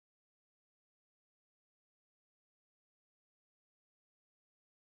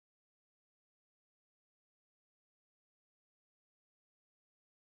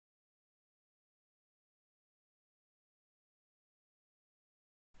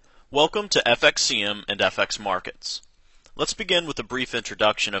Welcome to FXCM and FX Markets. Let's begin with a brief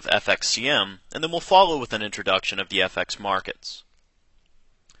introduction of FXCM, and then we'll follow with an introduction of the FX markets.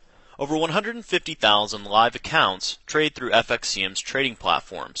 Over 150,000 live accounts trade through FXCM's trading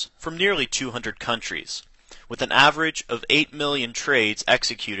platforms from nearly 200 countries, with an average of 8 million trades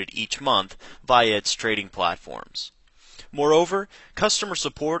executed each month via its trading platforms. Moreover, customer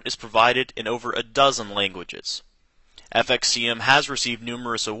support is provided in over a dozen languages. FXCM has received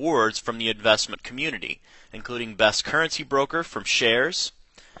numerous awards from the investment community, including Best Currency Broker from Shares,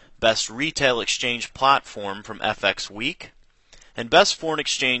 Best Retail Exchange Platform from FX Week, and Best Foreign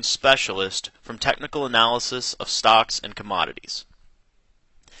Exchange Specialist from Technical Analysis of Stocks and Commodities.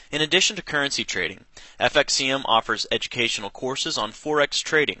 In addition to currency trading, FXCM offers educational courses on Forex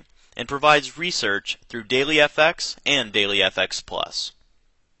trading and provides research through Daily FX and Daily FX Plus.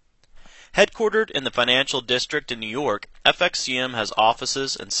 Headquartered in the Financial District in New York, FXCM has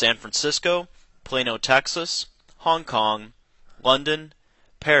offices in San Francisco, Plano, Texas, Hong Kong, London,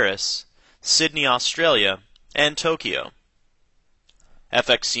 Paris, Sydney, Australia, and Tokyo.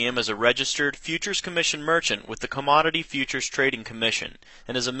 FXCM is a registered Futures Commission merchant with the Commodity Futures Trading Commission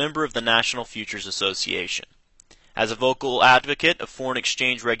and is a member of the National Futures Association. As a vocal advocate of foreign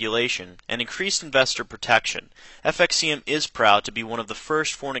exchange regulation and increased investor protection, FXCM is proud to be one of the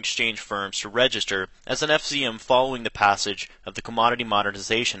first foreign exchange firms to register as an FCM following the passage of the Commodity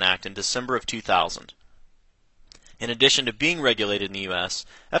Modernization Act in December of 2000. In addition to being regulated in the U.S.,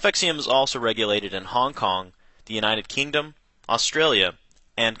 FXCM is also regulated in Hong Kong, the United Kingdom, Australia,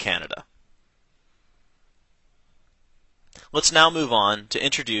 and Canada. Let's now move on to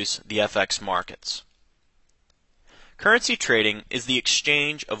introduce the FX markets. Currency trading is the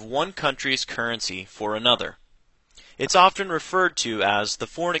exchange of one country's currency for another. It's often referred to as the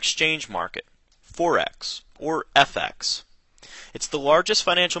foreign exchange market, Forex, or FX. It's the largest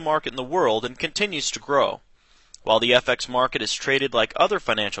financial market in the world and continues to grow. While the FX market is traded like other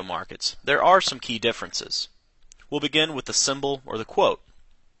financial markets, there are some key differences. We'll begin with the symbol or the quote.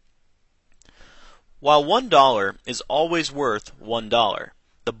 While $1 is always worth $1,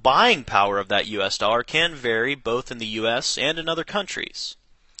 the buying power of that US dollar can vary both in the US and in other countries.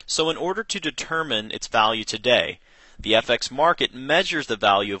 So in order to determine its value today, the FX market measures the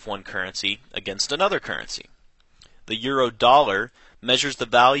value of one currency against another currency. The euro dollar measures the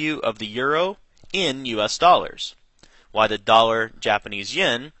value of the euro in US dollars, while the dollar Japanese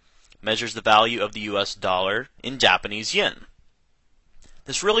yen measures the value of the US dollar in Japanese yen.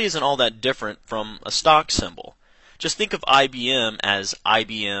 This really isn't all that different from a stock symbol. Just think of IBM as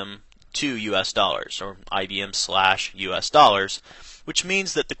IBM to US dollars, or IBM/US dollars, which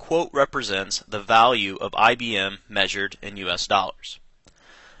means that the quote represents the value of IBM measured in US dollars.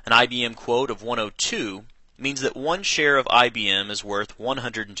 An IBM quote of 102 means that one share of IBM is worth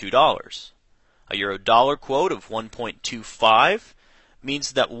 $102. A euro dollar quote of 1.25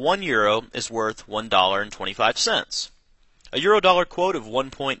 means that 1 euro is worth $1.25. A euro dollar quote of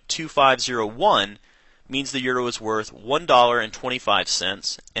 1.2501 means the euro is worth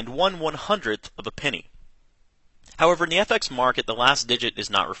 $1.25 and 1/100th of a penny. However, in the FX market, the last digit is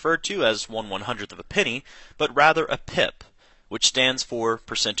not referred to as 1/100th of a penny, but rather a pip, which stands for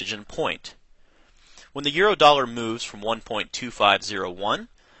percentage in point. When the euro dollar moves from 1.2501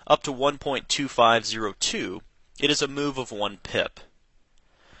 up to 1.2502, it is a move of 1 pip.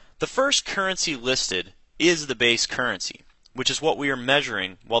 The first currency listed is the base currency, which is what we are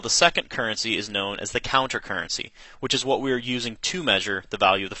measuring, while the second currency is known as the counter currency, which is what we are using to measure the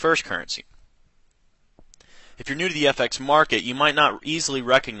value of the first currency. If you're new to the FX market, you might not easily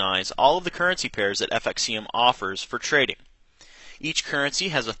recognize all of the currency pairs that FXCM offers for trading. Each currency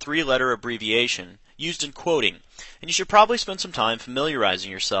has a 3-letter abbreviation used in quoting, and you should probably spend some time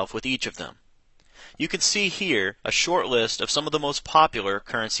familiarizing yourself with each of them. You can see here a short list of some of the most popular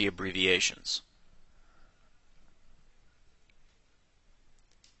currency abbreviations.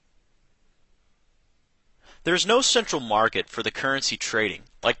 There is no central market for the currency trading,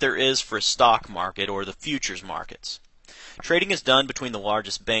 like there is for a stock market or the futures markets. Trading is done between the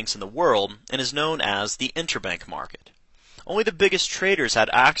largest banks in the world and is known as the interbank market. Only the biggest traders had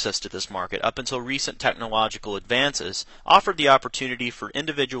access to this market up until recent technological advances offered the opportunity for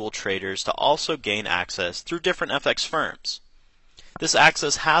individual traders to also gain access through different FX firms. This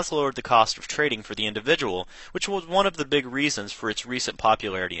access has lowered the cost of trading for the individual, which was one of the big reasons for its recent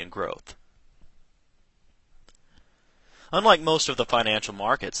popularity and growth. Unlike most of the financial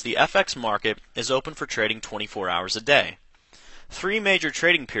markets, the FX market is open for trading 24 hours a day. 3 major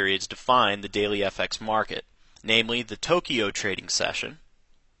trading periods define the daily FX market, namely the Tokyo trading session,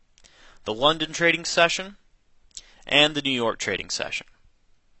 the London trading session, and the New York trading session.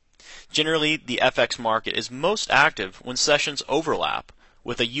 Generally, the FX market is most active when sessions overlap,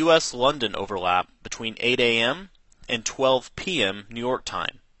 with a U.S. London overlap between 8 a.m. and 12 p.m. New York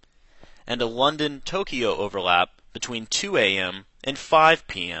time, and a London Tokyo overlap between 2 a.m. and 5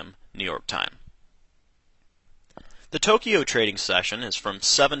 p.m. New York time. The Tokyo trading session is from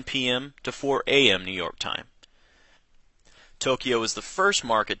 7 p.m. to 4 a.m. New York time. Tokyo is the first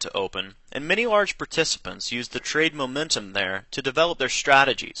market to open, and many large participants use the trade momentum there to develop their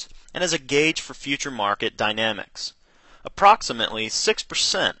strategies and as a gauge for future market dynamics. Approximately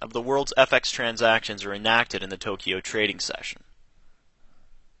 6% of the world's FX transactions are enacted in the Tokyo trading session.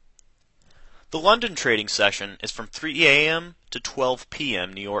 The London trading session is from 3 a.m. to 12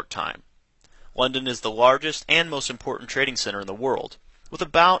 p.m. New York time. London is the largest and most important trading center in the world, with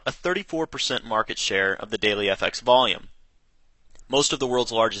about a 34% market share of the daily FX volume. Most of the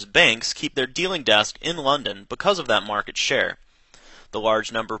world's largest banks keep their dealing desk in London because of that market share. The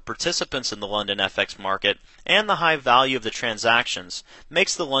large number of participants in the London FX market and the high value of the transactions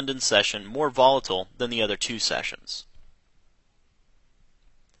makes the London session more volatile than the other two sessions.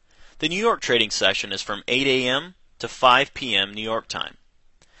 The New York trading session is from 8 a.m. to 5 p.m. New York time.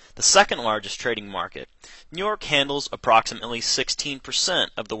 The second largest trading market, New York handles approximately 16%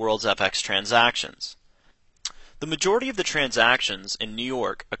 of the world's FX transactions. The majority of the transactions in New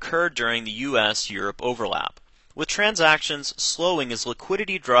York occur during the U.S.-Europe overlap, with transactions slowing as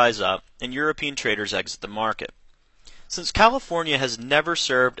liquidity dries up and European traders exit the market. Since California has never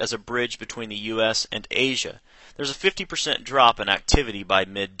served as a bridge between the U.S. and Asia, there's a 50% drop in activity by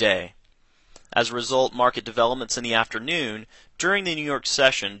midday. As a result, market developments in the afternoon during the New York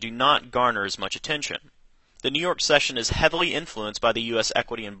session do not garner as much attention. The New York session is heavily influenced by the U.S.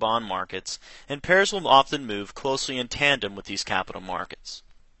 equity and bond markets, and pairs will often move closely in tandem with these capital markets.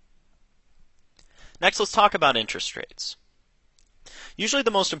 Next, let's talk about interest rates. Usually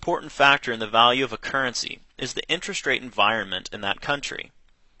the most important factor in the value of a currency is the interest rate environment in that country.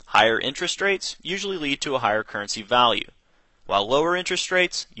 Higher interest rates usually lead to a higher currency value, while lower interest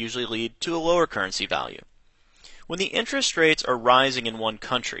rates usually lead to a lower currency value. When the interest rates are rising in one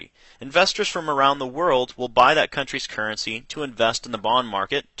country, investors from around the world will buy that country's currency to invest in the bond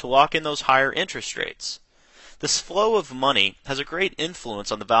market to lock in those higher interest rates. This flow of money has a great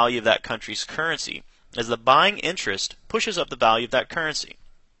influence on the value of that country's currency, as the buying interest pushes up the value of that currency.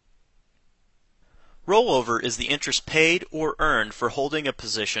 Rollover is the interest paid or earned for holding a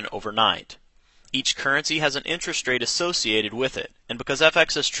position overnight. Each currency has an interest rate associated with it, and because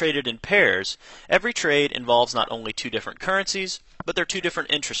FX is traded in pairs, every trade involves not only two different currencies, but their two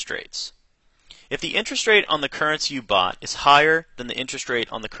different interest rates. If the interest rate on the currency you bought is higher than the interest rate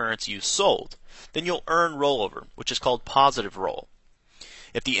on the currency you sold, then you'll earn rollover, which is called positive roll.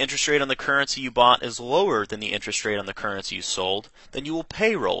 If the interest rate on the currency you bought is lower than the interest rate on the currency you sold, then you will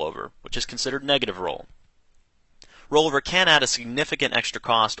pay rollover, which is considered negative roll. Rollover can add a significant extra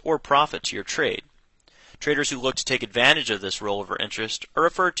cost or profit to your trade. Traders who look to take advantage of this rollover interest are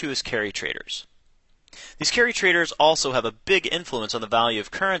referred to as carry traders. These carry traders also have a big influence on the value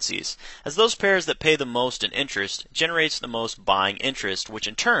of currencies, as those pairs that pay the most in interest generates the most buying interest, which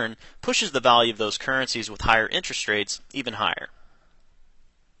in turn pushes the value of those currencies with higher interest rates even higher.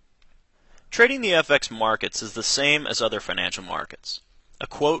 Trading the FX markets is the same as other financial markets. A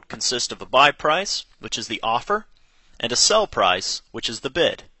quote consists of a buy price, which is the offer, and a sell price, which is the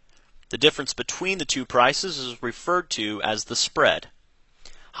bid. The difference between the two prices is referred to as the spread.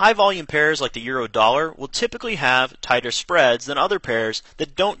 High volume pairs like the euro-dollar will typically have tighter spreads than other pairs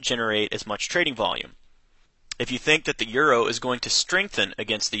that don't generate as much trading volume. If you think that the euro is going to strengthen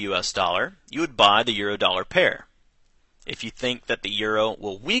against the US dollar, you would buy the euro-dollar pair. If you think that the euro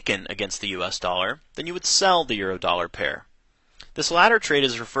will weaken against the US dollar, then you would sell the euro-dollar pair. This latter trade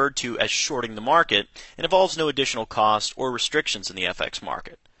is referred to as shorting the market and involves no additional cost or restrictions in the FX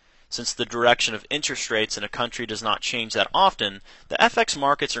market. Since the direction of interest rates in a country does not change that often, the FX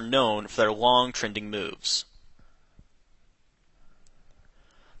markets are known for their long trending moves.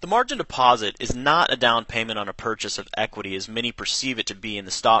 The margin deposit is not a down payment on a purchase of equity as many perceive it to be in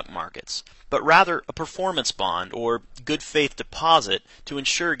the stock markets, but rather a performance bond or good faith deposit to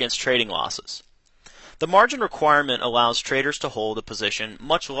insure against trading losses. The margin requirement allows traders to hold a position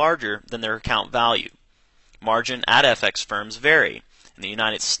much larger than their account value. Margin at FX firms vary. In the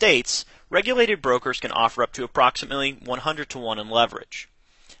United States, regulated brokers can offer up to approximately 100 to 1 in leverage.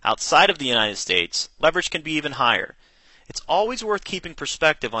 Outside of the United States, leverage can be even higher. It's always worth keeping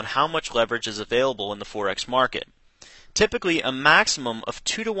perspective on how much leverage is available in the Forex market. Typically, a maximum of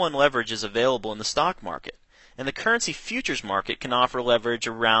 2 to 1 leverage is available in the stock market, and the currency futures market can offer leverage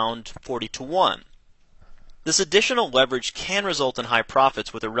around 40 to 1. This additional leverage can result in high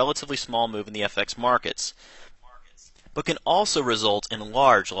profits with a relatively small move in the FX markets, but can also result in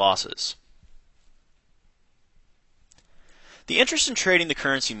large losses. The interest in trading the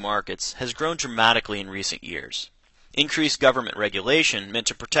currency markets has grown dramatically in recent years. Increased government regulation meant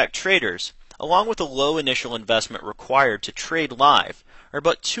to protect traders, along with a low initial investment required to trade live, are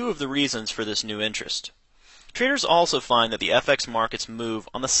but two of the reasons for this new interest. Traders also find that the FX markets move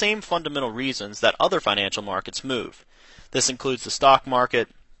on the same fundamental reasons that other financial markets move. This includes the stock market,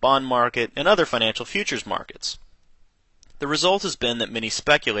 bond market, and other financial futures markets. The result has been that many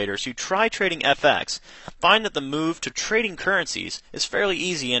speculators who try trading FX find that the move to trading currencies is fairly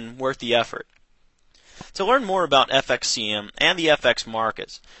easy and worth the effort. To learn more about FXCM and the FX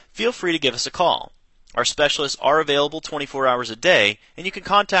markets, feel free to give us a call. Our specialists are available 24 hours a day, and you can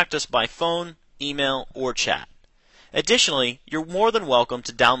contact us by phone, email, or chat. Additionally, you're more than welcome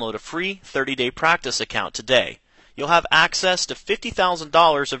to download a free 30-day practice account today. You'll have access to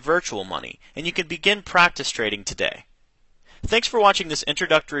 $50,000 of virtual money, and you can begin practice trading today. Thanks for watching this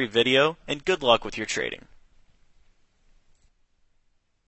introductory video, and good luck with your trading.